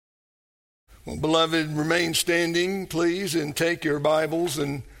Well, beloved, remain standing, please, and take your Bibles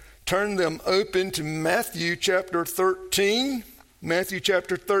and turn them open to Matthew chapter 13. Matthew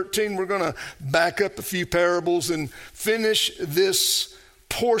chapter 13, we're going to back up a few parables and finish this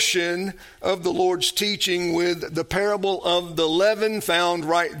portion of the Lord's teaching with the parable of the leaven found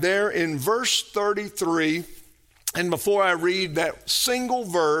right there in verse 33. And before I read that single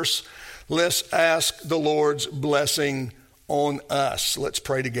verse, let's ask the Lord's blessing on us. Let's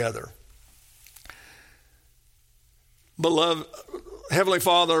pray together. Beloved, Heavenly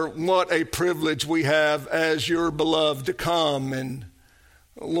Father, what a privilege we have as your beloved to come and,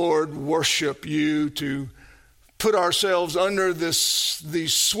 Lord, worship you, to put ourselves under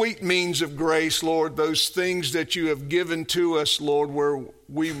these sweet means of grace, Lord, those things that you have given to us, Lord, where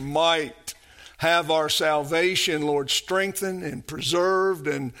we might have our salvation, Lord, strengthened and preserved,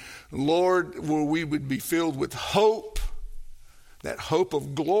 and, Lord, where we would be filled with hope, that hope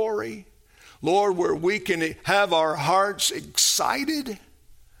of glory. Lord, where we can have our hearts excited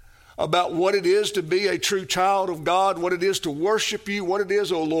about what it is to be a true child of God, what it is to worship you, what it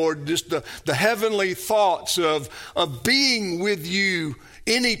is, oh Lord, just the heavenly thoughts of being with you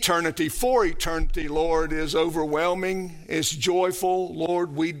in eternity, for eternity, Lord, is overwhelming, it's joyful.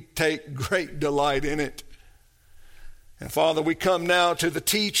 Lord, we take great delight in it. And Father, we come now to the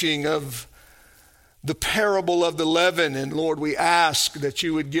teaching of the parable of the leaven. And Lord, we ask that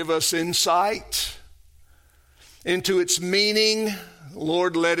you would give us insight into its meaning.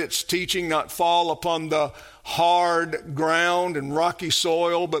 Lord, let its teaching not fall upon the hard ground and rocky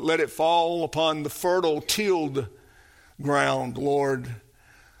soil, but let it fall upon the fertile, tilled ground, Lord,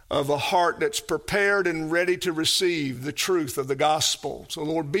 of a heart that's prepared and ready to receive the truth of the gospel. So,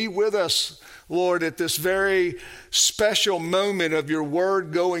 Lord, be with us, Lord, at this very special moment of your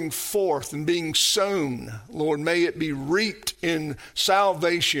word going forth and being sown. Lord, may it be reaped in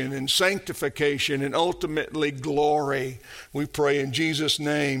salvation and sanctification and ultimately glory. We pray in Jesus'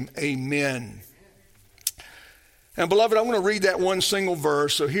 name, amen. And beloved, I want to read that one single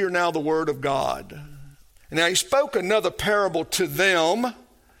verse. So hear now the word of God. And now he spoke another parable to them.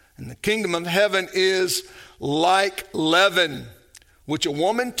 And the kingdom of heaven is like leaven, which a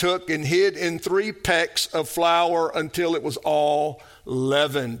woman took and hid in 3 pecks of flour until it was all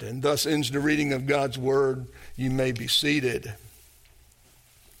leavened. And thus ends the reading of God's word. You may be seated.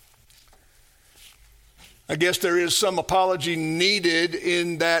 I guess there is some apology needed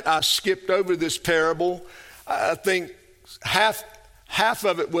in that I skipped over this parable. I think half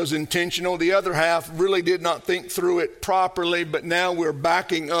of it was intentional. The other half really did not think through it properly, but now we're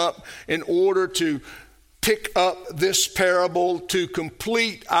backing up in order to pick up this parable to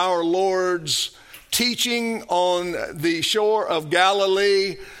complete our Lord's teaching on the shore of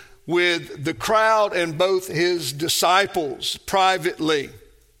Galilee with the crowd and both his disciples privately.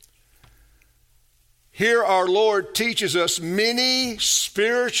 Here our Lord teaches us many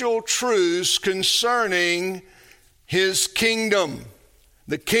spiritual truths concerning his kingdom.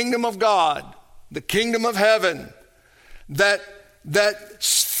 The kingdom of God, the kingdom of heaven, that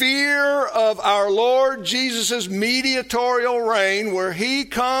sphere of our Lord Jesus' mediatorial reign where he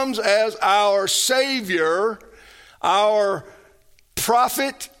comes as our Savior, our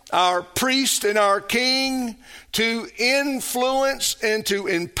prophet, our priest, and our king to influence and to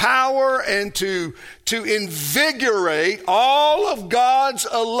empower and to invigorate all of God's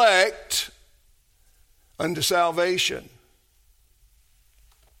elect unto salvation.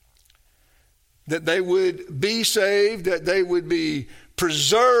 That they would be saved, that they would be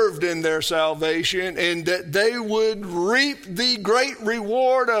preserved in their salvation, and that they would reap the great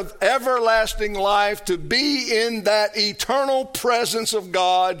reward of everlasting life to be in that eternal presence of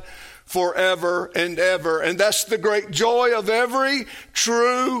God forever and ever. And that's the great joy of every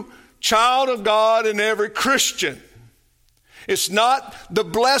true child of God and every Christian. It's not the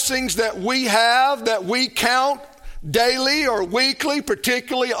blessings that we have, that we count daily or weekly,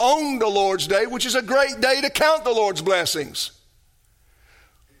 particularly on the Lord's Day, which is a great day to count the Lord's blessings.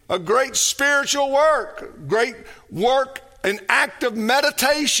 A great spiritual work, great work, an act of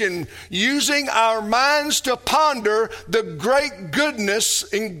meditation, using our minds to ponder the great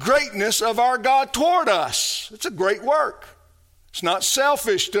goodness and greatness of our God toward us. It's a great work. It's not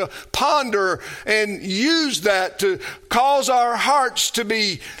selfish to ponder and use that to cause our hearts to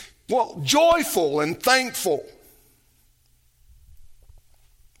be, joyful and thankful.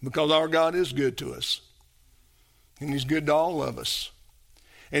 Because our God is good to us. And he's good to all of us.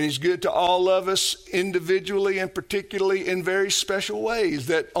 And he's good to all of us individually and particularly in very special ways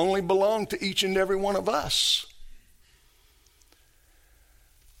that only belong to each and every one of us.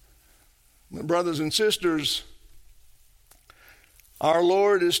 My brothers and sisters, Our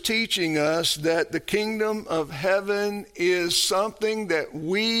Lord is teaching us that the kingdom of heaven is something that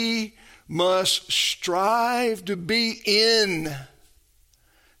we must strive to be in,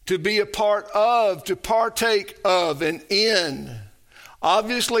 to be a part of, to partake of and in.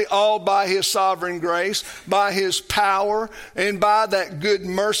 Obviously, all by His sovereign grace, by His power, and by that good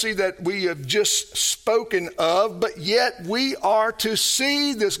mercy that we have just spoken of. But yet we are to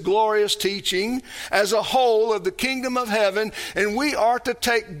see this glorious teaching as a whole of the kingdom of heaven, and we are to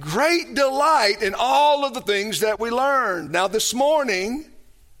take great delight in all of the things that we learned. Now this morning,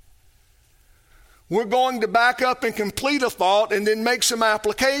 we're going to back up and complete a thought and then make some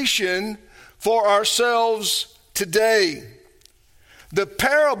application for ourselves today. The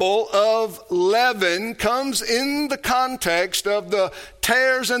parable of leaven comes in the context of the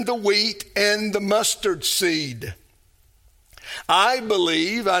tares and the wheat and the mustard seed. I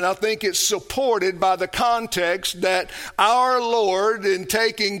believe, and I think it's supported by the context, that our Lord, in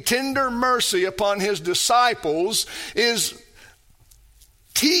taking tender mercy upon His disciples, is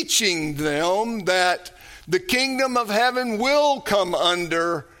teaching them that the kingdom of heaven will come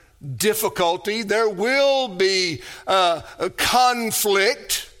under difficulty. There will be a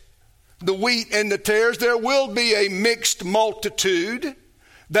conflict, the wheat and the tares. There will be a mixed multitude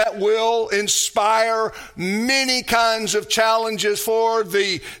that will inspire many kinds of challenges for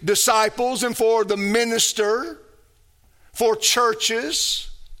the disciples and for the minister, for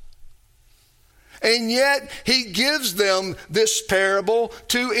churches. And yet He gives them this parable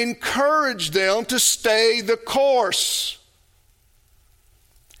to encourage them to stay the course.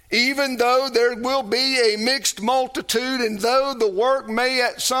 Even though there will be a mixed multitude, and though the work may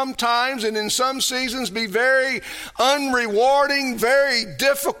at some times and in some seasons be very unrewarding, very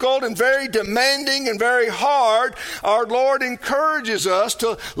difficult, and very demanding and very hard, our Lord encourages us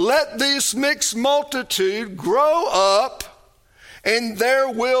to let this mixed multitude grow up, and there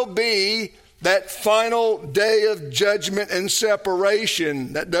will be that final day of judgment and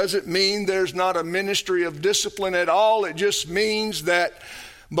separation. That doesn't mean there's not a ministry of discipline at all. It just means that,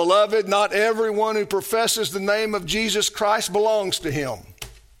 beloved, not everyone who professes the name of Jesus Christ belongs to Him.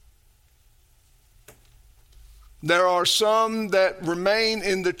 There are some that remain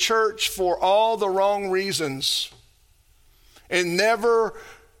in the church for all the wrong reasons and never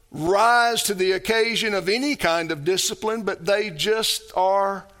rise to the occasion of any kind of discipline, but they just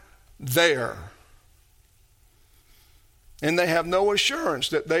are there. And they have no assurance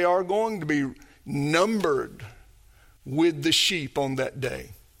that they are going to be numbered with the sheep on that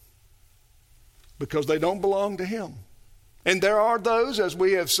day, because they don't belong to Him. And there are those, as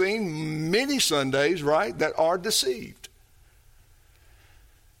we have seen many Sundays, right, that are deceived.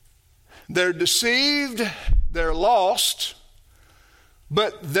 They're deceived, they're lost,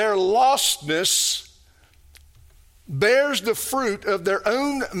 but their lostness bears the fruit of their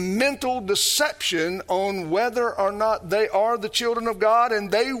own mental deception on whether or not they are the children of God,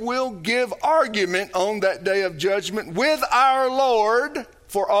 and they will give argument on that day of judgment with our Lord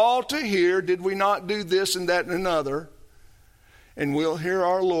for all to hear. Did we not do this and that and another? And we'll hear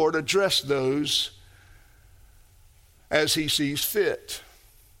our Lord address those as He sees fit.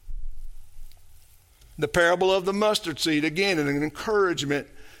 The parable of the mustard seed, again, an encouragement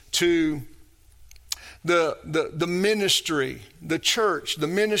to the ministry, the church, the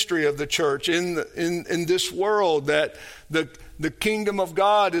ministry of the church in this world, that the kingdom of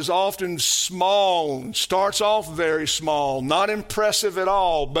God is often small, starts off very small, not impressive at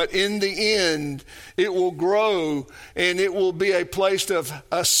all, but in the end it will grow and it will be a place of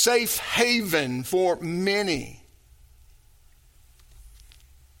a safe haven for many.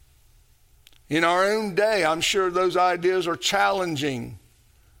 In our own day, I'm sure those ideas are challenging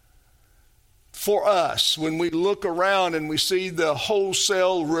for us when we look around and we see the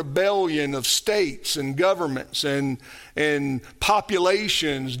wholesale rebellion of states and governments and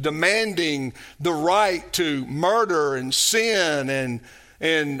populations demanding the right to murder and sin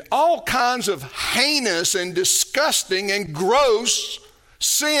and all kinds of heinous and disgusting and gross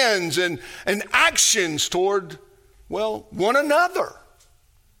sins and actions toward, well, one another,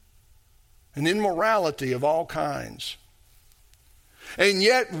 and immorality of all kinds. And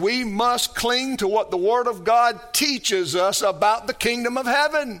yet we must cling to what the Word of God teaches us about the kingdom of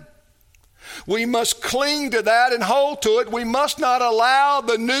heaven. We must cling to that and hold to it. We must not allow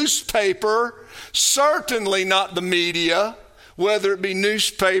the newspaper, certainly not the media, whether it be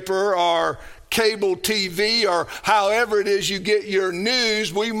newspaper or cable TV or however it is you get your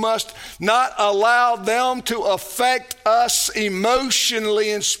news. We must not allow them to affect us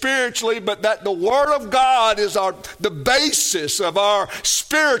emotionally and spiritually, but that the Word of God is the basis of our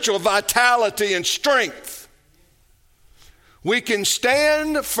spiritual vitality and strength. We can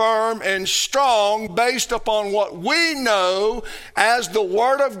stand firm and strong based upon what we know as the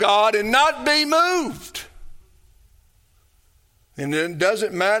Word of God and not be moved. And it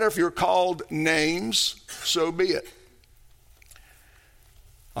doesn't matter if you're called names, so be it.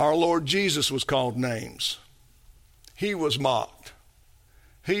 Our Lord Jesus was called names. He was mocked.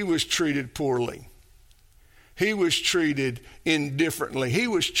 He was treated poorly. He was treated indifferently. He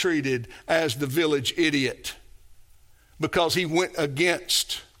was treated as the village idiot because he went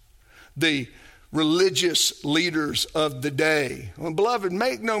against the religious leaders of the day. Well, beloved,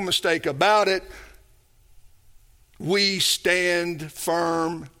 make no mistake about it. We stand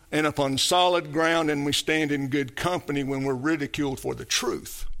firm and upon solid ground, and we stand in good company when we're ridiculed for the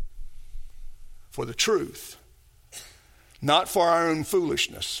truth. For the truth. Not for our own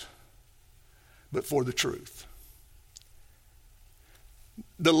foolishness, but for the truth.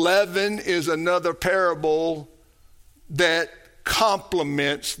 The leaven is another parable that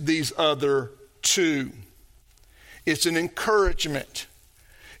complements these other two. It's an encouragement.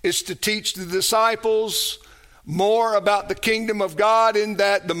 It's to teach the disciples more about the kingdom of God, in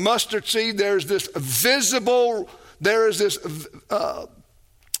that the mustard seed, the visible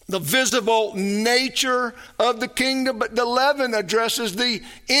nature of the kingdom, but the leaven addresses the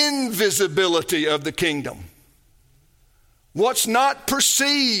invisibility of the kingdom. What's not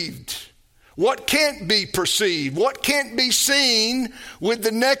perceived, what can't be perceived, what can't be seen with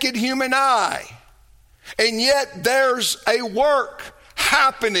the naked human eye. And yet there's a work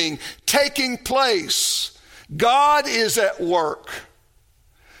happening, taking place. God is at work.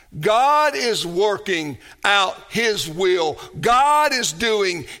 God is working out His will. God is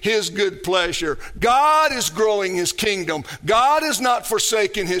doing His good pleasure. God is growing His kingdom. God is not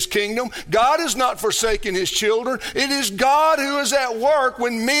forsaking His kingdom. God is not forsaking His children. It is God who is at work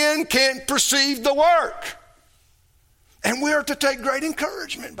when men can't perceive the work. And we are to take great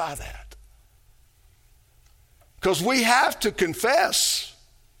encouragement by that. Because we have to confess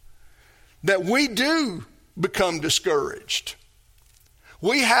that we do become discouraged.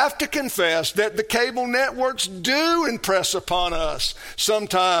 We have to confess that the cable networks do impress upon us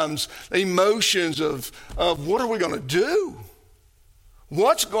sometimes emotions of what are we going to do?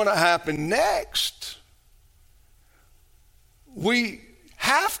 What's going to happen next? We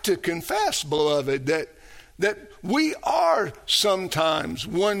have to confess, beloved, that we are sometimes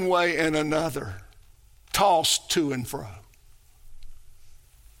one way and another, tossed to and fro.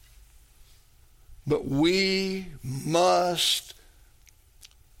 But we must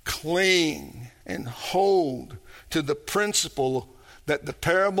cling and hold to the principle that the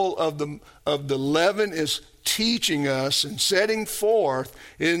parable of the leaven is teaching us and setting forth,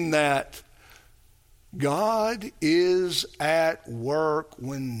 in that God is at work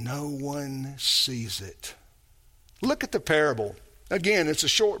when no one sees it. Look at the parable. Again, it's a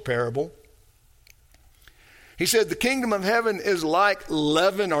short parable. He said, the kingdom of heaven is like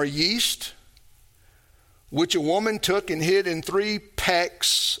leaven or yeast, which a woman took and hid in 3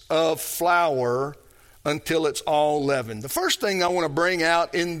 pecks of flour until it's all leavened. The first thing I want to bring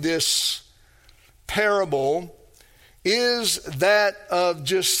out in this parable is that of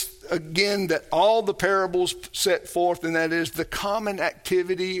just, again, that all the parables set forth, and that is the common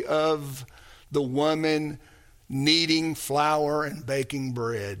activity of the woman kneading flour and baking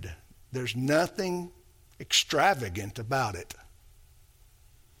bread. There's nothing extravagant about it.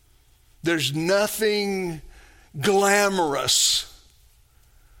 There's nothing glamorous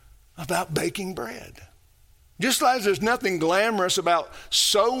about baking bread. Just like there's nothing glamorous about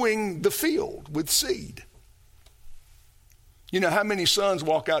sowing the field with seed. You know, how many sons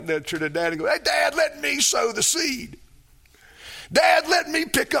walk out there to their dad and go, hey, Dad, let me sow the seed. Dad, let me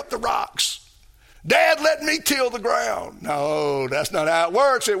pick up the rocks. Dad, let me till the ground. No, that's not how it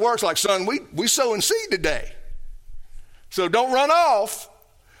works. It works like, son, we sowing seed today. So don't run off.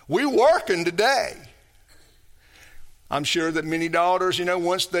 We working today. I'm sure that many daughters,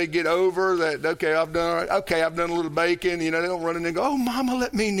 once they get over that, I've done a little baking, they don't run in and go, oh, Mama,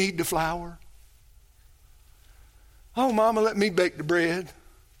 let me knead the flour. Oh, Mama, let me bake the bread.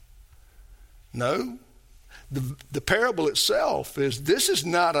 No. The parable itself is, this is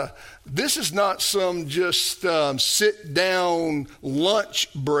not some just sit down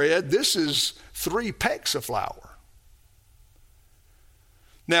lunch bread. This is 3 pecks of flour.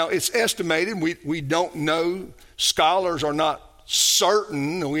 Now, it's estimated, we don't know, scholars are not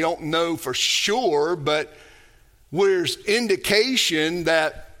certain, and we don't know for sure, but there's indication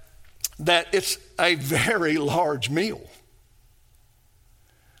that it's a very large meal.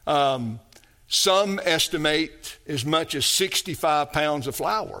 Some estimate as much as 65 pounds of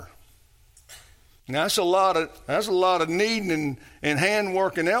flour. Now, that's a lot of kneading and hand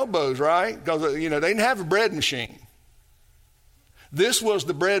work and elbows, right? Because, they didn't have a bread machine. This was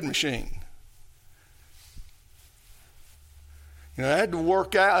the bread machine. They had to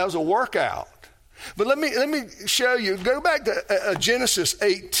work out. That was a workout. But let me show you. Go back to Genesis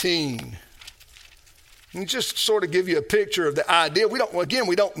 18. And just sort of give you a picture of the idea. We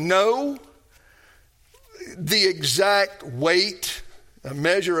don't know the exact weight, a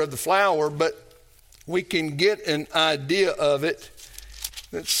measure of the flour, but we can get an idea of it.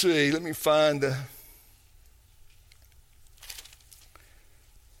 Let's see. Let me find the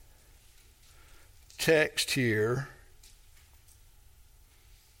text here.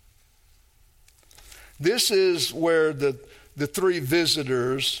 This is where the three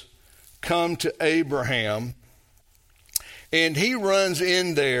visitors come to Abraham, and he runs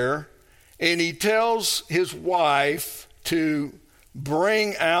in there and he tells his wife to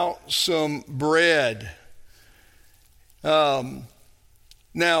bring out some bread. Now,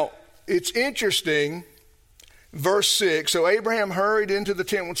 it's interesting, verse 6, so Abraham hurried into the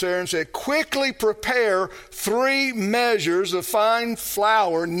tent with Sarah and said, quickly prepare 3 measures of fine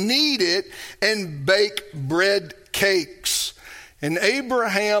flour, knead it, and bake bread cakes. And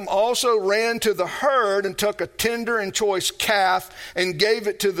Abraham also ran to the herd and took a tender and choice calf and gave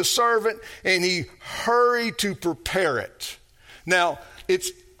it to the servant, and he hurried to prepare it. Now,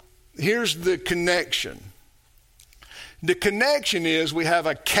 here's the connection. The connection is we have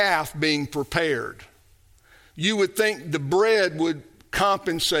a calf being prepared. You would think the bread would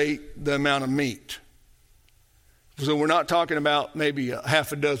compensate the amount of meat. So we're not talking about maybe a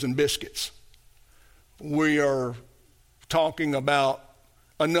half a dozen biscuits. We are talking about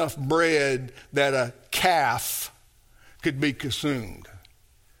enough bread that a calf could be consumed.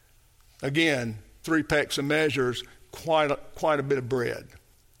 Again, 3 pecks of measures, quite a bit of bread.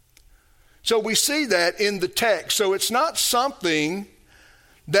 So we see that in the text. So it's not something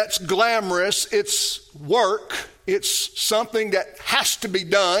that's glamorous. It's work. It's something that has to be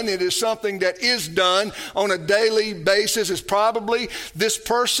done. It is something that is done on a daily basis. It's probably this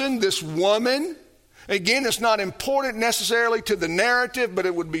person, this woman. Again, it's not important necessarily to the narrative, but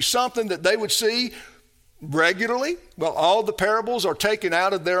it would be something that they would see regularly. Well, all the parables are taken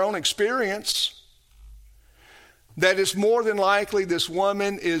out of their own experience. That it's more than likely this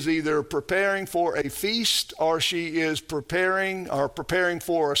woman is either preparing for a feast, or she is preparing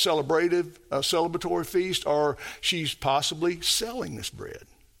for a celebratory feast, or she's possibly selling this bread.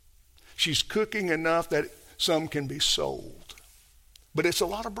 She's cooking enough that some can be sold. But it's a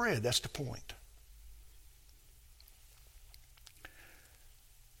lot of bread, that's the point.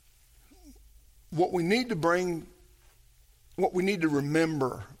 What we need to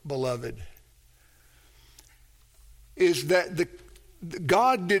remember, beloved, is that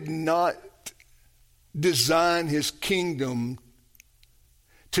God did not design his kingdom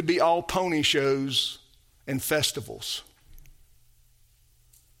to be all pony shows and festivals,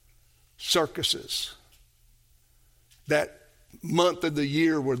 circuses, that month of the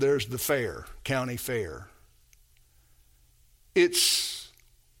year where there's the fair, county fair. It's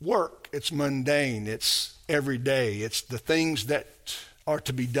work, it's mundane, it's everyday, it's the things that are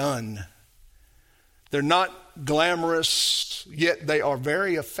to be done. They're not glamorous, yet they are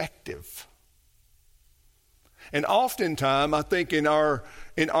very effective. And oftentimes, I think in our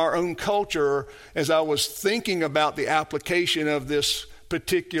own culture, as I was thinking about the application of this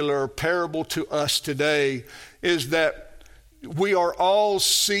particular parable to us today, is that we are all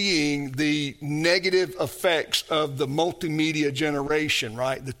seeing the negative effects of the multimedia generation,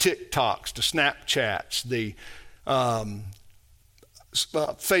 right? The TikToks, the Snapchats, the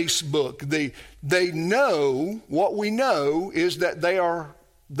Facebook. They know, what we know is that they are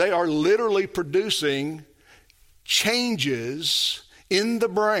literally producing changes in the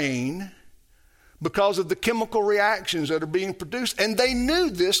brain because of the chemical reactions that are being produced. And they knew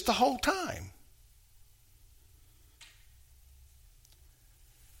this the whole time.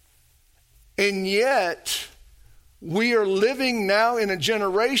 And yet, we are living now in a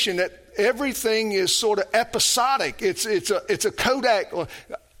generation that everything is sort of episodic. It's a Kodak.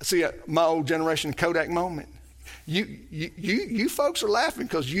 See, my old generation Kodak moment. You folks are laughing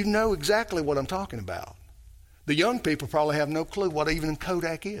because you know exactly what I'm talking about. The young people probably have no clue what even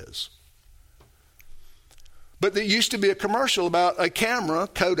Kodak is. But there used to be a commercial about a camera,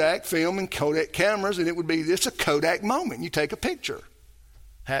 Kodak film and Kodak cameras, and it's a Kodak moment. You take a picture.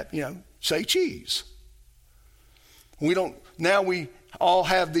 Say cheese. We all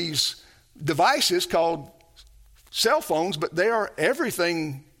have these devices called cell phones, but they are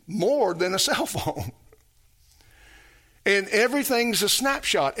everything more than a cell phone. And everything's a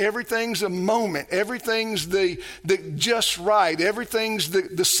snapshot. Everything's a moment. Everything's the just right. Everything's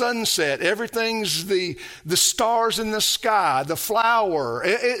the sunset. Everything's the stars in the sky, the flower.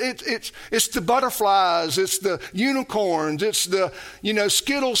 It's the butterflies. It's the unicorns. It's the,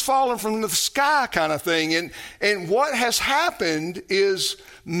 Skittles falling from the sky kind of thing. And what has happened is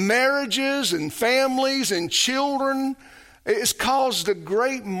marriages and families and children, it's caused a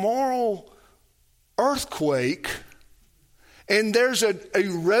great moral earthquake. And there's an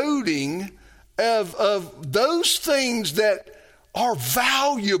eroding of those things that are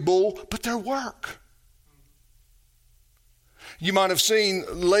valuable, but they're work. You might have seen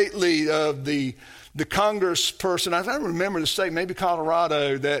lately the congressperson, I don't remember the state, maybe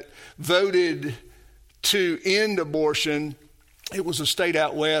Colorado, that voted to end abortion. It was a state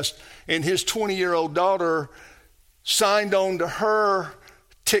out west, and his 20-year-old daughter signed on to her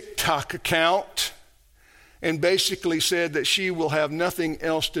TikTok account and basically said that she will have nothing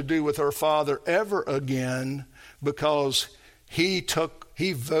else to do with her father ever again because he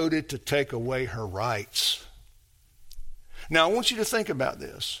voted to take away her rights. Now, I want you to think about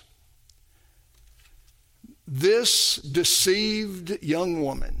this. This deceived young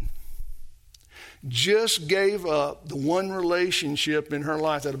woman just gave up the one relationship in her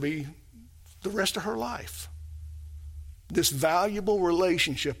life that'll be the rest of her life. This valuable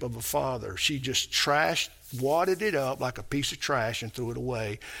relationship of a father, she just wadded it up like a piece of trash and threw it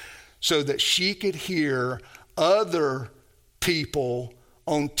away so that she could hear other people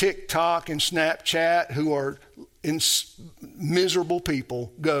on TikTok and Snapchat who are miserable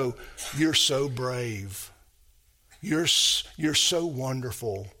people go, "You're so brave. You're so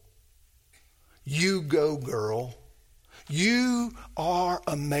wonderful. You go, girl. You are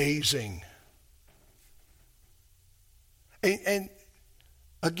amazing." And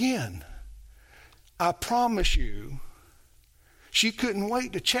again, I promise you, she couldn't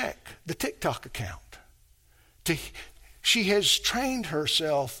wait to check the TikTok account. She has trained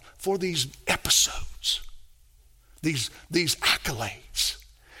herself for these episodes, these accolades,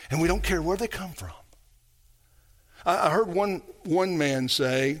 and we don't care where they come from. I heard one man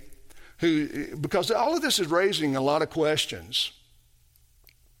say, because all of this is raising a lot of questions,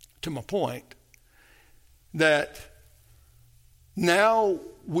 to my point, that now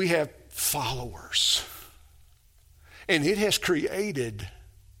we have followers. And it has created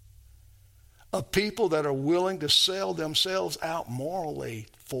a people that are willing to sell themselves out morally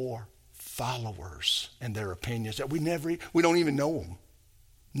for followers and their opinions that we don't even know them.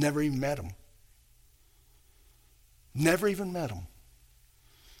 Never even met them. Never even met them.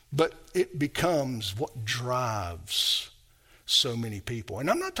 But it becomes what drives so many people. And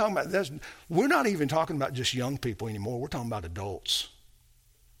I'm not talking about this. We're not even talking about just young people anymore. We're talking about adults.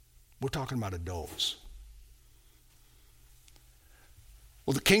 We're talking about adults.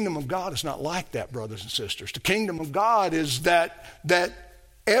 Well, the kingdom of God is not like that, brothers and sisters. The kingdom of God is that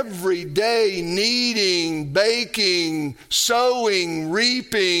every day kneading, baking, sowing,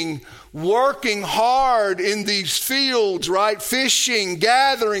 reaping, working hard in these fields, right? Fishing,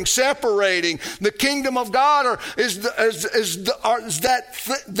 gathering, separating. The kingdom of God is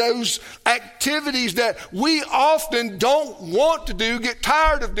those activities that we often don't want to do, get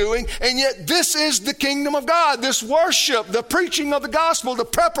tired of doing, and yet this is the kingdom of God. This worship, the preaching of the gospel, the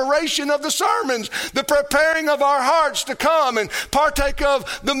preparation of the sermons, the preparing of our hearts to come and partake of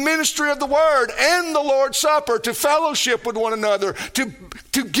the ministry of the word and the Lord's Supper, to fellowship with one another, to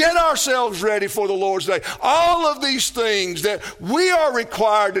get ourselves ready for the Lord's Day. All of these things that we are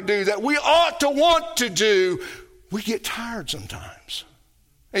required to do, that we ought to want to do, we get tired sometimes.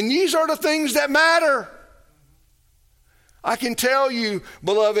 And these are the things that matter. I can tell you,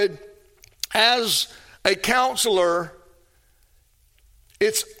 beloved, as a counselor,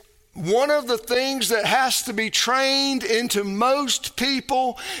 it's one of the things that has to be trained into most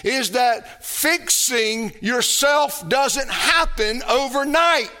people is that fixing yourself doesn't happen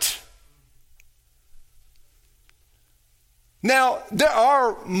overnight. Now, there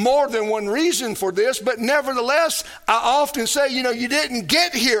are more than one reason for this, but nevertheless, I often say, you didn't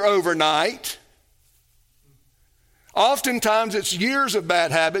get here overnight. Oftentimes it's years of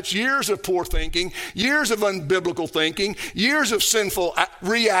bad habits, years of poor thinking, years of unbiblical thinking, years of sinful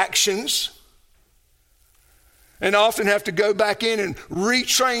reactions. And often have to go back in and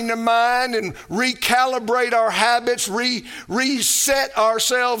retrain the mind and recalibrate our habits, reset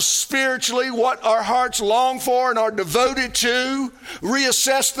ourselves spiritually, what our hearts long for and are devoted to,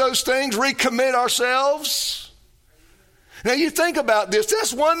 reassess those things, recommit ourselves. Now you think about this.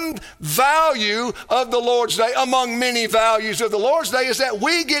 That's one value of the Lord's Day, among many values of the Lord's Day, is that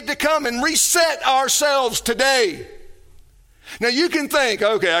we get to come and reset ourselves today. Now you can think,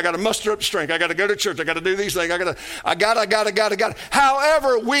 okay, I got to muster up strength. I got to go to church. I got to do these things. I got.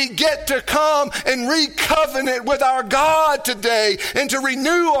 However, we get to come and recovenant with our God today and to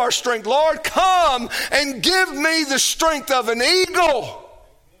renew our strength. Lord, come and give me the strength of an eagle.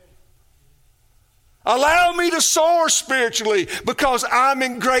 Allow me to soar spiritually because I'm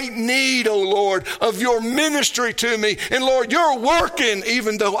in great need, oh Lord, of your ministry to me. And Lord, you're working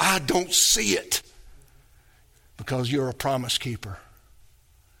even though I don't see it. Because you're a promise keeper.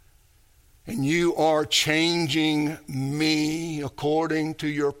 And you are changing me according to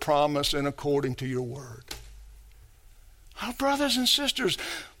your promise and according to your word. Our brothers and sisters,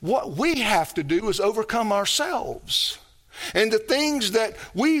 what we have to do is overcome ourselves. And the things that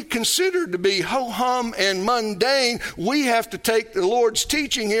we consider to be ho-hum and mundane, we have to take the Lord's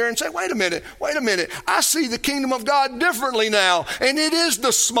teaching here and say, wait a minute. I see the kingdom of God differently now. And it is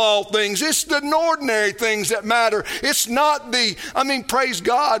the small things. It's the ordinary things that matter. It's not praise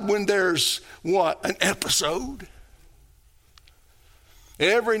God when there's an episode.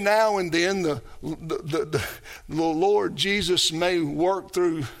 Every now and then the Lord Jesus may work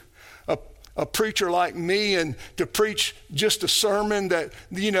through a preacher like me and to preach just a sermon that,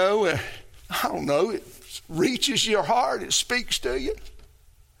 it reaches your heart, it speaks to you.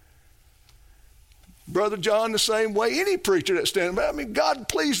 Brother John the same way, any preacher that stands by. God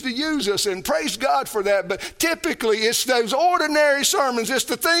pleased to use us and praise God for that. But typically it's those ordinary sermons. It's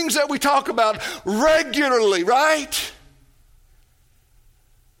the things that we talk about regularly, right?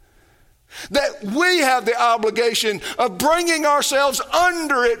 That we have the obligation of bringing ourselves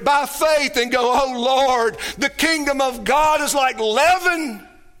under it by faith and go, oh Lord, the kingdom of God is like leaven.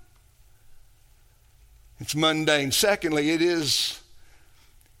 It's mundane. Secondly, it is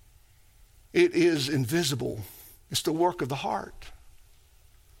invisible. It's the work of the heart.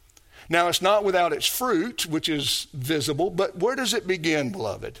 Now, it's not without its fruit, which is visible, but where does it begin,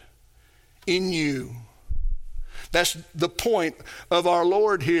 beloved? In you. That's the point of our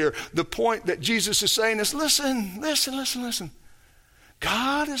Lord here. The point that Jesus is saying is, listen.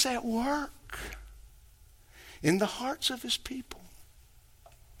 God is at work in the hearts of his people.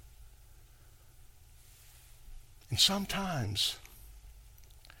 And sometimes,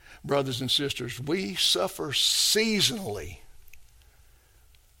 brothers and sisters, we suffer seasonally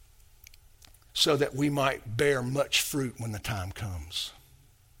so that we might bear much fruit when the time comes.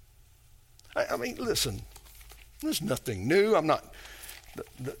 Listen. There's nothing new.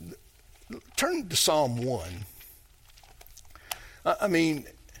 Turn to Psalm 1.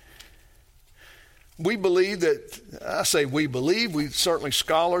 We believe that, we certainly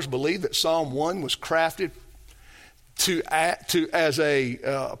scholars believe that Psalm 1 was crafted as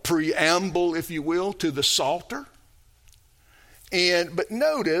a preamble, if you will, to the Psalter. But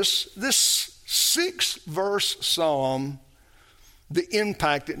notice this 6-verse psalm, the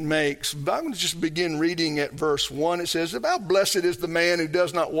impact it makes. I'm going to just begin reading at verse 1. It says, "How blessed is the man who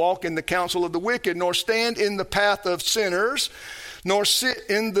does not walk in the counsel of the wicked, nor stand in the path of sinners, nor sit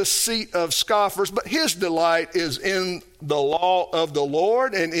in the seat of scoffers, but his delight is in the law of the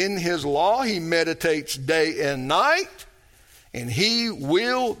Lord, and in his law he meditates day and night. And he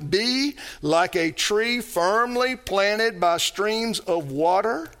will be like a tree firmly planted by streams of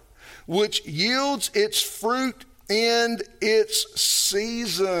water, which yields its fruit in its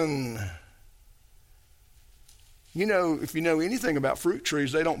season." If you know anything about fruit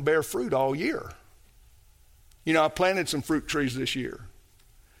trees, they don't bear fruit all year. I planted some fruit trees this year.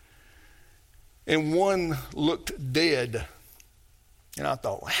 And one looked dead. And I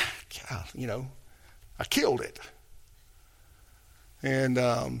thought, I killed it. And,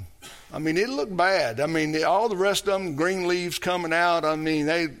 it looked bad. All the rest of them, green leaves coming out. I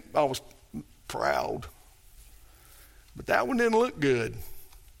was proud. But that one didn't look good.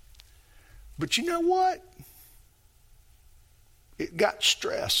 But you know what? It got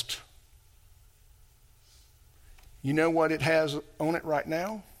stressed. You know what it has on it right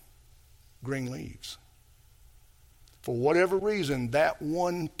now? Green leaves. For whatever reason, that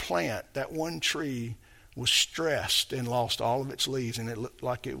one plant, that one tree was stressed and lost all of its leaves, and it looked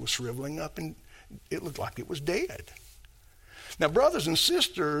like it was shriveling up, and it looked like it was dead. Now, brothers and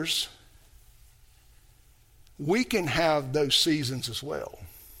sisters, we can have those seasons as well.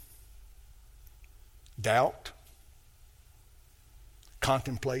 Doubt,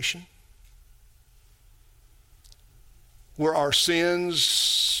 contemplation, where our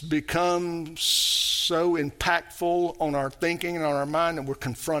sins become so impactful on our thinking and on our mind that we're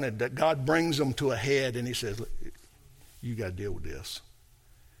confronted, that God brings them to a head and he says, "Look, you got to deal with this.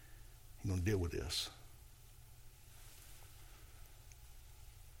 You're going to deal with this."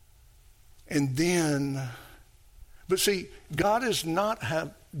 But see, God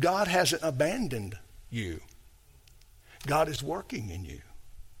hasn't abandoned you. God is working in you.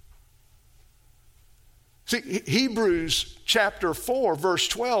 See, Hebrews chapter 4, verse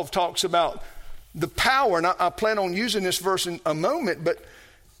 12 talks about the power, and I plan on using this verse in a moment, but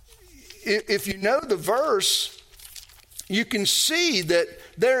if you know the verse, you can see that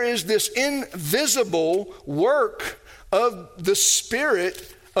there is this invisible work of the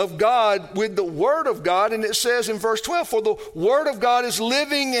Spirit of God with the Word of God. And it says in verse 12, for the Word of God is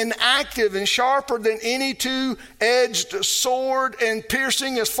living and active and sharper than any two-edged sword, and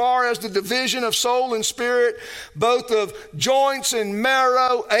piercing as far as the division of soul and spirit, both of joints and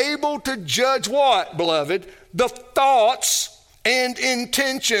marrow, able to judge what, beloved? The thoughts and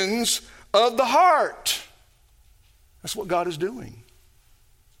intentions of the heart. That's what God is doing.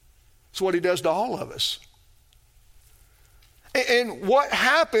 It's what He does to all of us. And what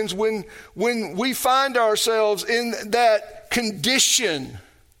happens when we find ourselves in that condition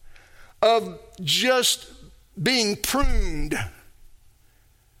of just being pruned,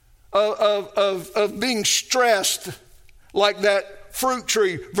 of being stressed like that fruit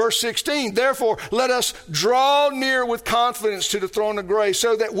tree? Verse 16, therefore let us draw near with confidence to the throne of grace,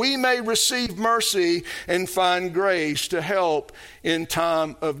 so that we may receive mercy and find grace to help in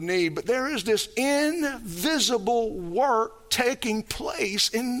time of need. But there is this invisible work taking place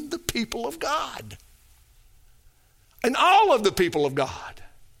in the people of God, and all of the people of God.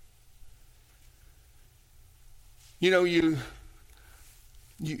 You know, you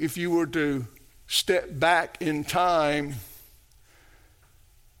if you were to step back in time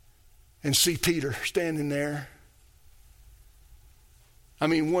and see Peter standing there. I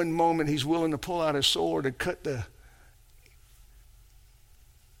mean, one moment he's willing to pull out his sword and cut the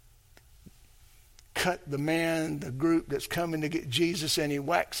group that's coming to get Jesus, and he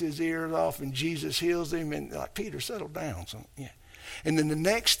whacks his ears off, and Jesus heals him, and like, Peter, settle down. So, yeah. And then the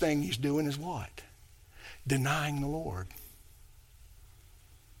next thing he's doing is what? Denying the Lord.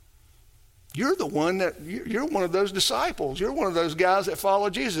 You're the one you're one of those disciples. You're one of those guys that follow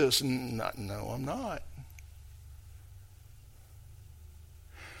Jesus. And no, I'm not.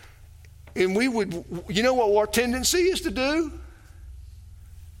 And you know what our tendency is to do?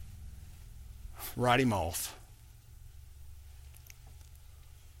 Write him off.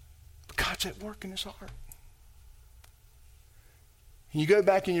 But God's at work in his heart. And you go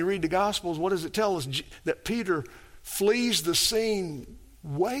back and you read the Gospels, what does it tell us? That Peter flees the scene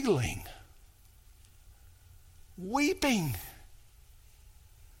wailing, weeping.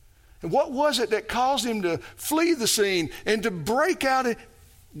 And what was it that caused him to flee the scene and to break out?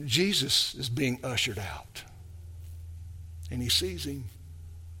 Jesus is being ushered out. And he sees him.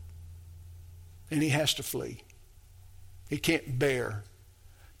 And he has to flee. He can't bear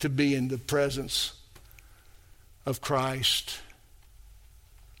to be in the presence of Christ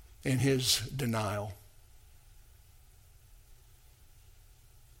in his denial.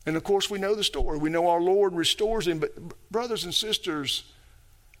 And of course we know the story. We know our Lord restores him. But brothers and sisters,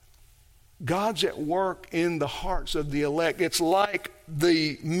 God's at work in the hearts of the elect. It's like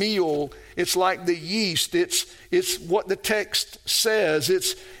the meal. It's like the yeast. It's what the text says.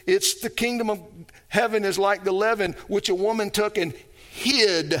 It's the kingdom of heaven is like the leaven which a woman took and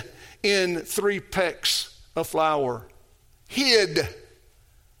hid in 3 pecks of flour. Hid.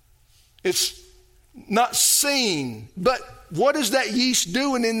 It's not seen. But what is that yeast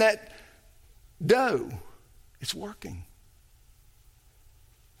doing in that dough? It's working.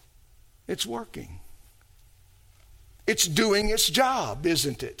 It's working. It's doing its job,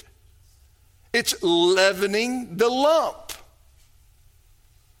 isn't it? It's leavening the lump.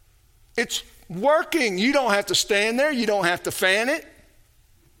 It's working. You don't have to stand there. You don't have to fan it.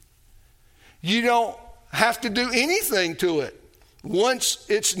 You don't have to do anything to it. Once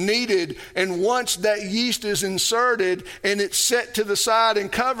it's kneaded and once that yeast is inserted and it's set to the side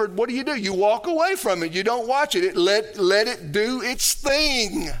and covered, what do? You walk away from it. You don't watch it. Let it do its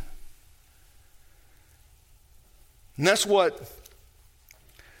thing. And that's what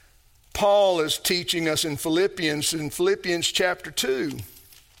Paul is teaching us in Philippians chapter 2.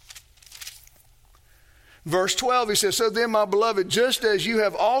 Verse 12, he says, so then, my beloved, just as you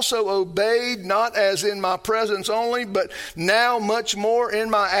have also obeyed, not as in my presence only, but now much more in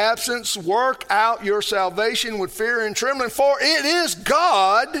my absence, work out your salvation with fear and trembling, for it is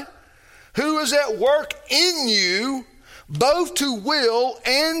God who is at work in you, both to will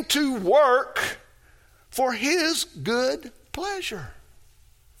and to work for his good pleasure.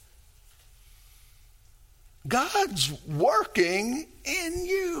 God's working in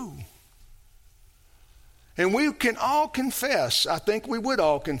you. And we can all confess, I think we would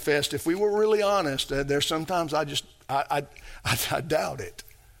all confess if we were really honest, there's sometimes I I doubt it.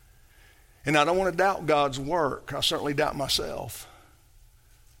 And I don't want to doubt God's work. I certainly doubt myself.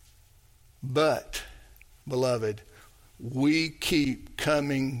 But, beloved, we keep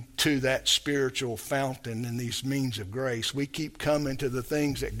coming to that spiritual fountain and these means of grace. We keep coming to the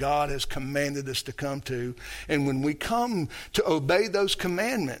things that God has commanded us to come to. And when we come to obey those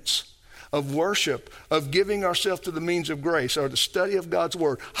commandments of worship, of giving ourselves to the means of grace, or the study of God's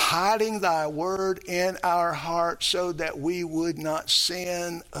word, hiding thy word in our hearts so that we would not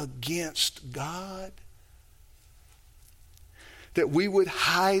sin against God, that we would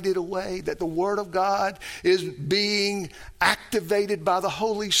hide it away, that the Word of God is being activated by the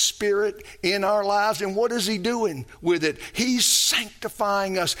Holy Spirit in our lives. And what is He doing with it? He's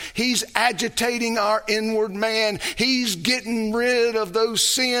sanctifying us. He's agitating our inward man. He's getting rid of those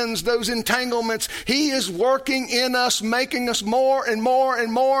sins, those entanglements. He is working in us, making us more and more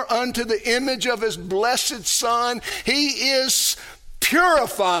and more unto the image of His blessed Son. He is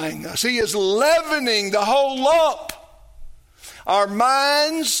purifying us. He is leavening the whole lump. Our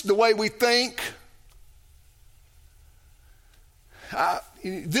minds, the way we think.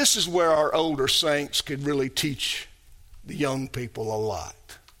 This is where our older saints could really teach the young people a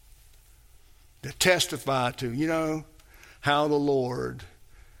lot. To testify to, how the Lord,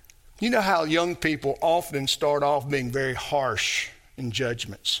 how young people often start off being very harsh in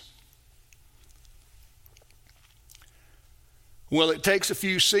judgments. Well, it takes a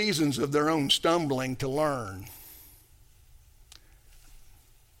few seasons of their own stumbling to learn.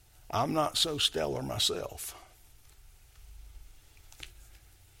 I'm not so stellar myself.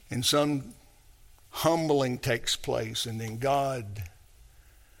 And some humbling takes place, and then God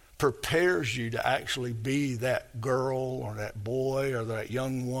prepares you to actually be that girl or that boy or that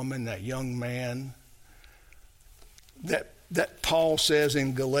young woman, that young man that Paul says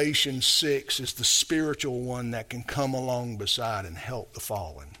in Galatians 6 is the spiritual one that can come along beside and help the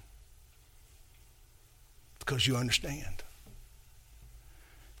fallen. Because you understand.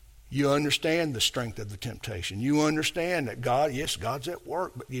 You understand the strength of the temptation. You understand that God's at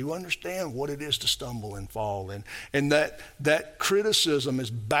work, but you understand what it is to stumble and fall. And that criticism is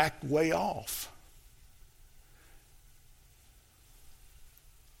backed way off.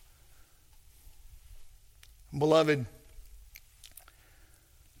 Beloved,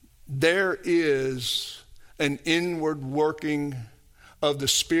 there is an inward working of the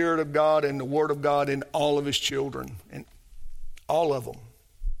Spirit of God and the Word of God in all of His children, and all of them.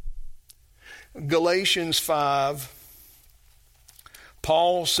 Galatians 5,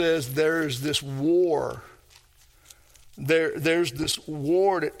 Paul says there's this war. There's this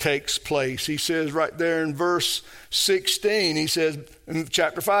war that takes place. He says right there in verse 16, he says, in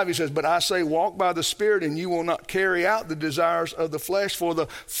chapter 5, he says, but I say walk by the Spirit and you will not carry out the desires of the flesh, for the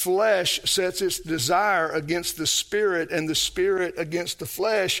flesh sets its desire against the Spirit and the Spirit against the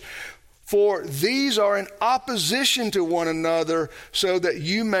flesh. For these are in opposition to one another, so that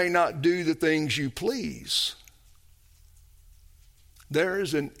you may not do the things you please. There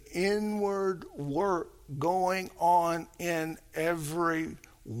is an inward work going on in every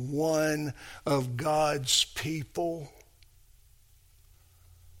one of God's people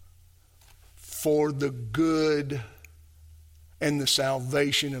for the good and the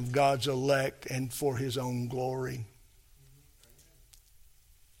salvation of God's elect and for His own glory.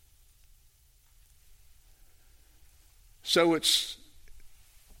 So it's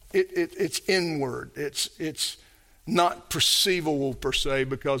inward. It's not perceivable per se,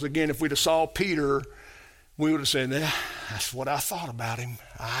 because again, if we'd have saw Peter, we would have said, that's what I thought about him.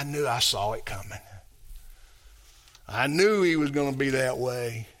 I knew I saw it coming. I knew he was going to be that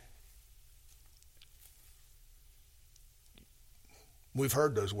way. We've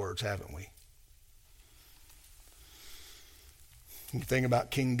heard those words, haven't we? You think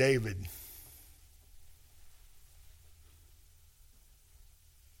about King David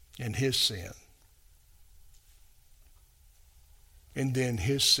and his sin, and then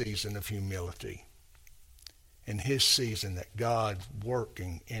his season of humility, and his season that God's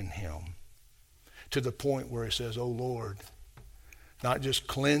working in him to the point where he says, oh Lord, not just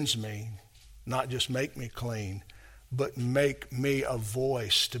cleanse me, not just make me clean, but make me a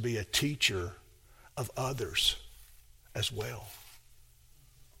voice to be a teacher of others as well.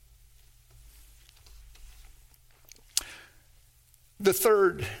 The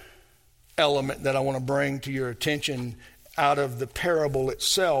third element that I want to bring to your attention out of the parable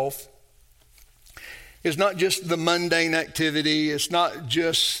itself is not just the mundane activity. It's not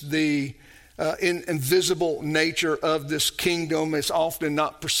just the invisible nature of this kingdom. It's often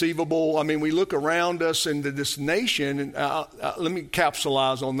not perceivable. I mean, we look around us into this nation, and let me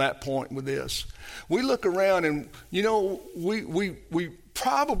capsulize on that point with this. We look around and, you know, we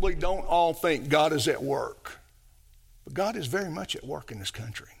probably don't all think God is at work. But God is very much at work in this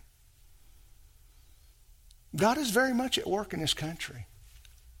country. God is very much at work in this country.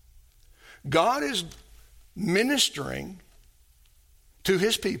 God is ministering to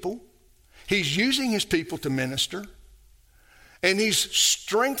his people. He's using his people to minister. And he's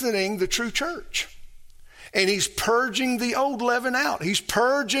strengthening the true church. And he's purging the old leaven out. He's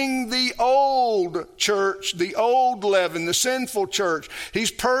purging the old church, the old leaven, the sinful church.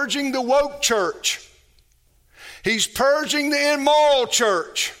 He's purging the woke church. He's purging the immoral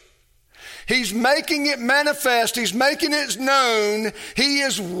church. He's making it manifest. He's making it known. He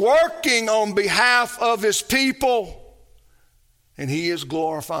is working on behalf of his people. And he is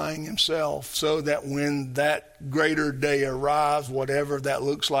glorifying himself so that when that greater day arrives, whatever that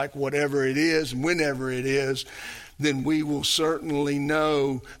looks like, whatever it is, whenever it is, then we will certainly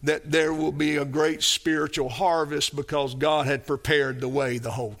know that there will be a great spiritual harvest because God had prepared the way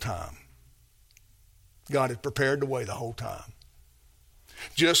the whole time. God had prepared the way the whole time.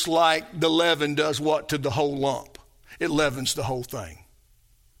 Just like the leaven does what to the whole lump? It leavens the whole thing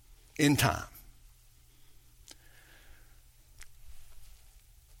in time.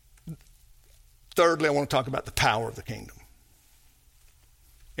 Thirdly, I want to talk about the power of the kingdom.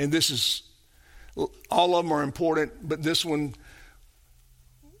 And this is, all of them are important, but this one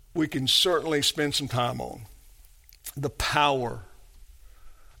we can certainly spend some time on. The power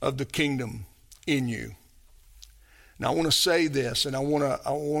of the kingdom in you. Now I want to say this, and I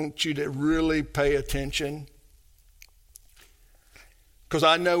want you to really pay attention, because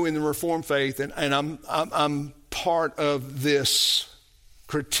I know in the Reformed faith, and I'm part of this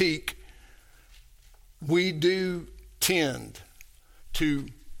critique, we do tend to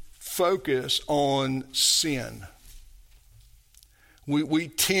focus on sin. We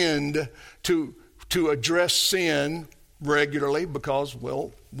tend to address sin regularly because,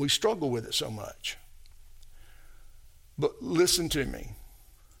 well, we struggle with it so much. But listen to me.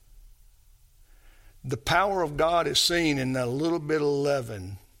 The power of God is seen in that little bit of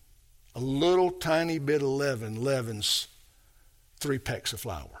leaven. A little tiny bit of leaven leavens 3 pecks of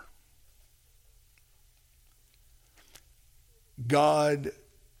flour. God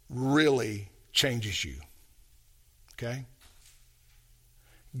really changes you. Okay?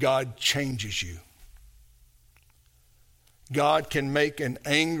 God changes you. God can make an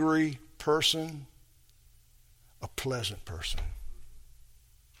angry person a pleasant person.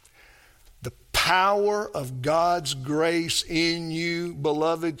 The power of God's grace in you,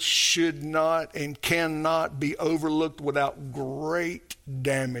 beloved, should not and cannot be overlooked without great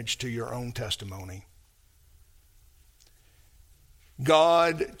damage to your own testimony.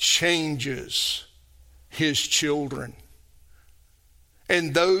 God changes his children.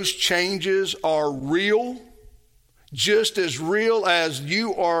 And those changes are real. Just as real as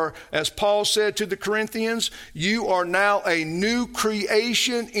you are, as Paul said to the Corinthians, you are now a new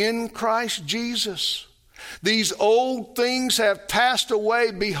creation in Christ Jesus. These old things have passed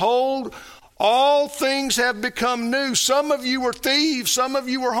away. Behold, all things have become new. Some of you were thieves. Some of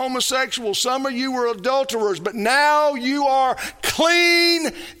you were homosexuals. Some of you were adulterers. But now you are clean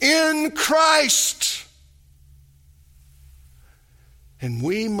in Christ. And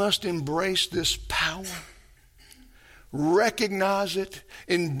we must embrace this power. Recognize it,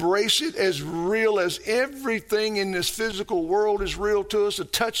 embrace it as real as everything in this physical world is real to us. To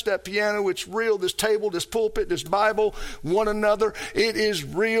touch that piano, it's real. This table, this pulpit, this Bible, one another. It is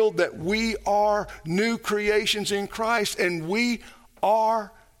real that we are new creations in Christ, and we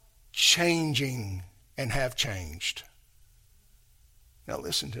are changing and have changed. Now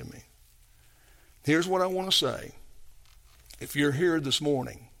listen to me. Here's what I want to say. If you're here this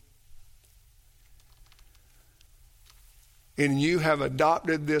morning, and you have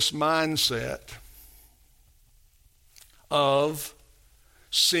adopted this mindset of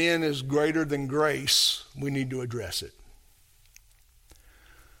sin is greater than grace, we need to address it.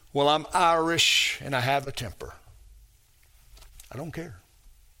 Well, I'm Irish and I have a temper. I don't care.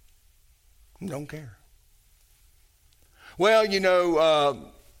 I don't care. Well,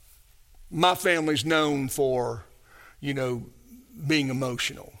 my family's known for, being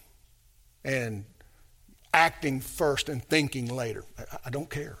emotional and acting first and thinking later. I don't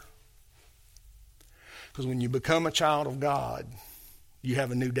care. Because when you become a child of God, you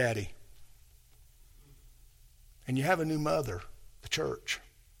have a new daddy. And you have a new mother, the church.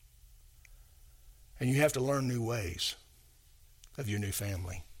 And you have to learn new ways of your new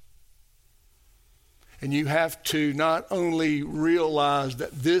family. And you have to not only realize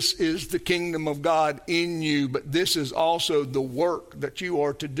that this is the kingdom of God in you, but this is also the work that you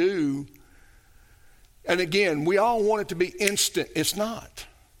are to do. And again, we all want it to be instant. It's not.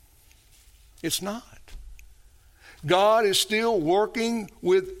 It's not. God is still working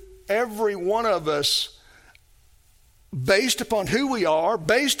with every one of us based upon who we are,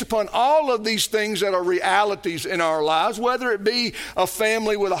 based upon all of these things that are realities in our lives, whether it be a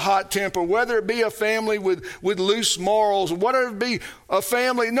family with a hot temper, whether it be a family with loose morals, whether it be a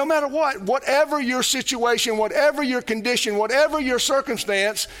family, no matter what, whatever your situation, whatever your condition, whatever your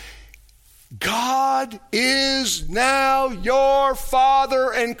circumstance, God is now your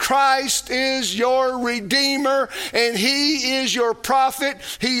Father, and Christ is your Redeemer, and He is your prophet.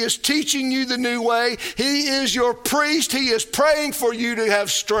 He is teaching you the new way. He is your priest. He is praying for you to have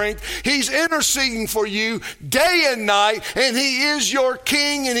strength. He's interceding for you day and night, and He is your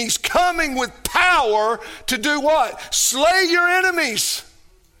King, and He's coming with power to do what? Slay your enemies.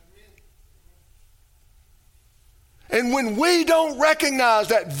 And when we don't recognize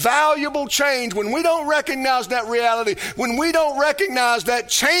that valuable change, when we don't recognize that reality, when we don't recognize that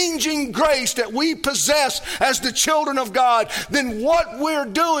changing grace that we possess as the children of God, then what we're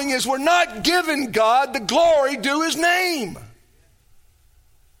doing is we're not giving God the glory due His name.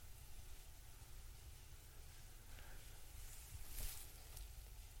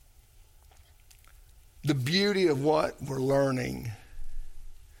 The beauty of what we're learning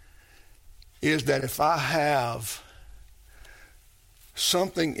is that if I have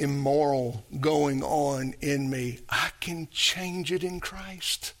something immoral going on in me, I can change it in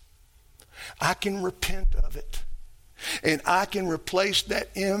Christ. I can repent of it. And I can replace that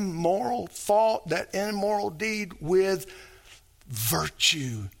immoral thought, that immoral deed with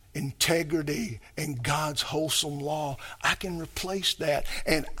virtue, integrity, and God's wholesome law. I can replace that,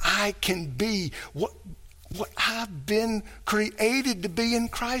 and I can be what I've been created to be in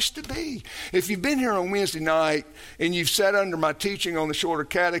Christ to be. If you've been here on Wednesday night and you've sat under my teaching on the Shorter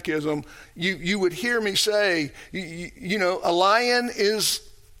Catechism, you would hear me say, you know,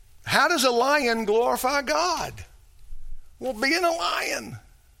 how does a lion glorify God? Well, being a lion.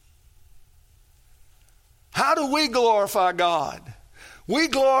 How do we glorify God? We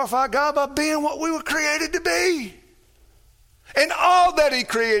glorify God by being what we were created to be. And all that He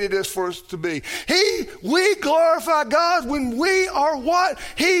created us for us to be. We glorify God when we are what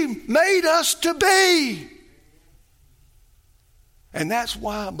He made us to be. And that's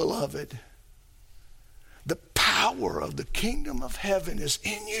why, beloved, the power of the kingdom of heaven is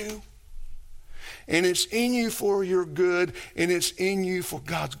in you. And it's in you for your good, and it's in you for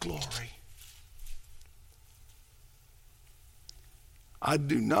God's glory. I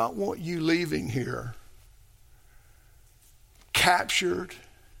do not want you leaving here captured,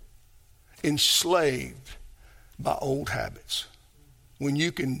 enslaved by old habits, when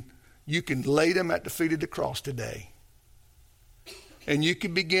you can lay them at the feet of the cross today, and you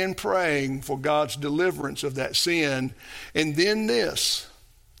can begin praying for God's deliverance of that sin. And then this,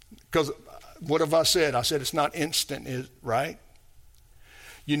 because what have I said? I said it's not instant, right?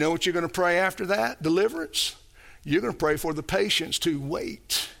 You know what you're going to pray after that deliverance? You're going to pray for the patience to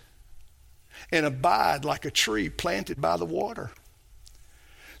wait and abide like a tree planted by the water,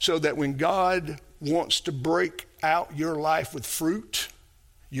 so that when God wants to break out your life with fruit,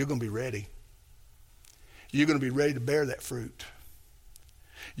 you're going to be ready. You're going to be ready to bear that fruit.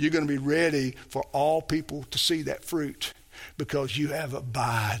 You're going to be ready for all people to see that fruit, because you have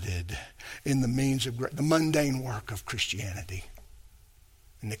abided in the means of the mundane work of Christianity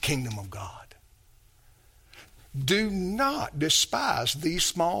in the kingdom of God. Do not despise these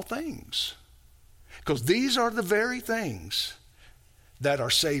small things, because these are the very things that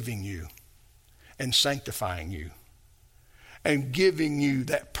are saving you and sanctifying you and giving you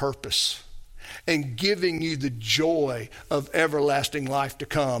that purpose and giving you the joy of everlasting life to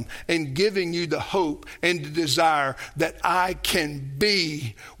come and giving you the hope and the desire that I can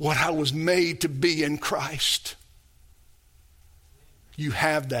be what I was made to be in Christ. You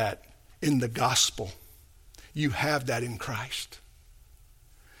have that in the gospel. You have that in Christ.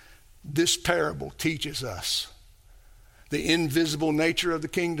 This parable teaches us the invisible nature of the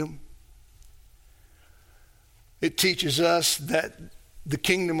kingdom. It teaches us that the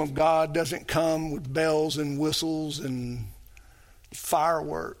kingdom of God doesn't come with bells and whistles and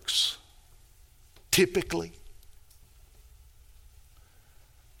fireworks, typically.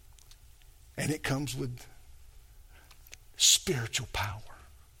 And it comes with spiritual power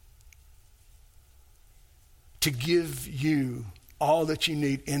to give you all that you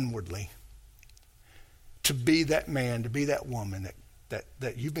need inwardly to be that man, to be that woman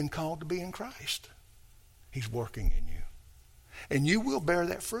that you've been called to be in Christ. He's working in you. And you will bear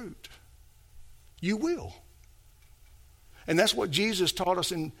that fruit. You will. And that's what Jesus taught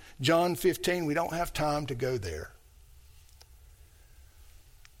us in John 15. We don't have time to go there.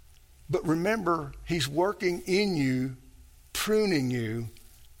 But remember, he's working in you, pruning you,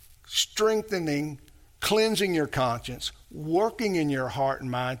 strengthening, cleansing your conscience, working in your heart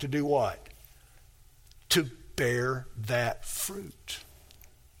and mind to do what? To bear that fruit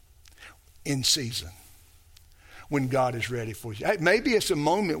in season when God is ready for you. Maybe it's a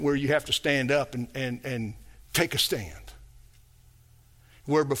moment where you have to stand up and take a stand,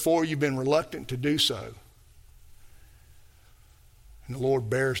 where before you've been reluctant to do so. And the Lord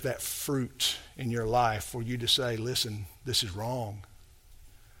bears that fruit in your life for you to say, listen, this is wrong.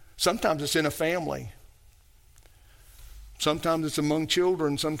 Sometimes it's in a family. Sometimes it's among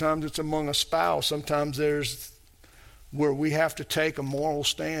children. Sometimes it's among a spouse. Sometimes there's where we have to take a moral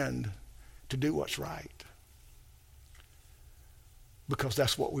stand to do what's right. Because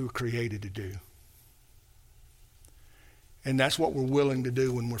that's what we were created to do. And that's what we're willing to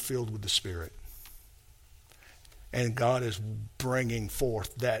do when we're filled with the Spirit. And God is bringing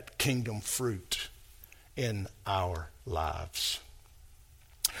forth that kingdom fruit in our lives.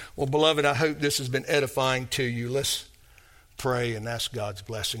 Well, beloved, I hope this has been edifying to you. Let's pray and ask God's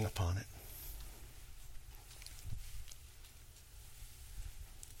blessing upon it.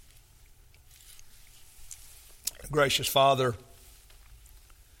 Gracious Father,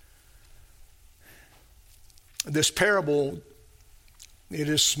 this parable, it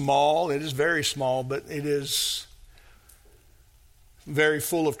is small, it is very small, but it is very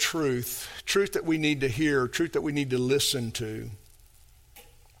full of truth that we need to hear, truth that we need to listen to.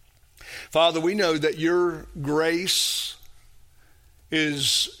 Father, we know that your grace is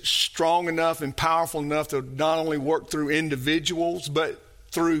strong enough and powerful enough to not only work through individuals, but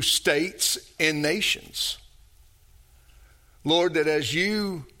through states and nations. Lord, that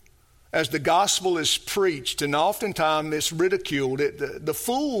as the gospel is preached, and oftentimes it's ridiculed, the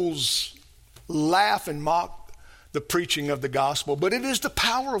fools laugh and mock the preaching of the gospel, but it is the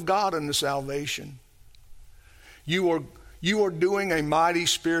power of God unto salvation. You are doing a mighty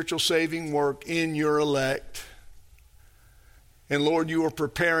spiritual saving work in your elect. And Lord, you are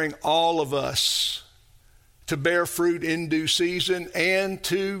preparing all of us to bear fruit in due season and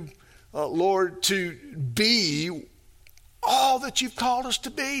to, Lord, to be all that you've called us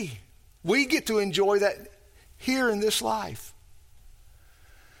to be. We get to enjoy that here in this life.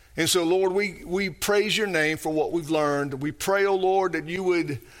 And so, Lord, we praise your name for what we've learned. We pray, oh Lord, that you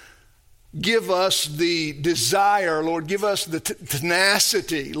would give us the desire, Lord, give us the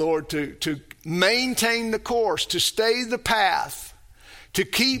tenacity, Lord, to maintain the course, to stay the path, to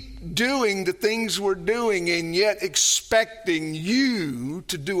keep doing the things we're doing and yet expecting you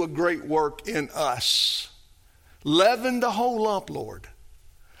to do a great work in us. Leaven the whole lump, Lord.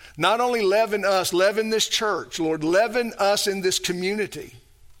 Not only leaven us, leaven this church, Lord, leaven us in this community.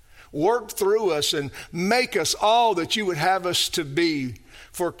 Work through us and make us all that you would have us to be.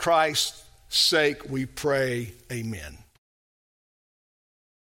 For Christ's sake we pray, amen.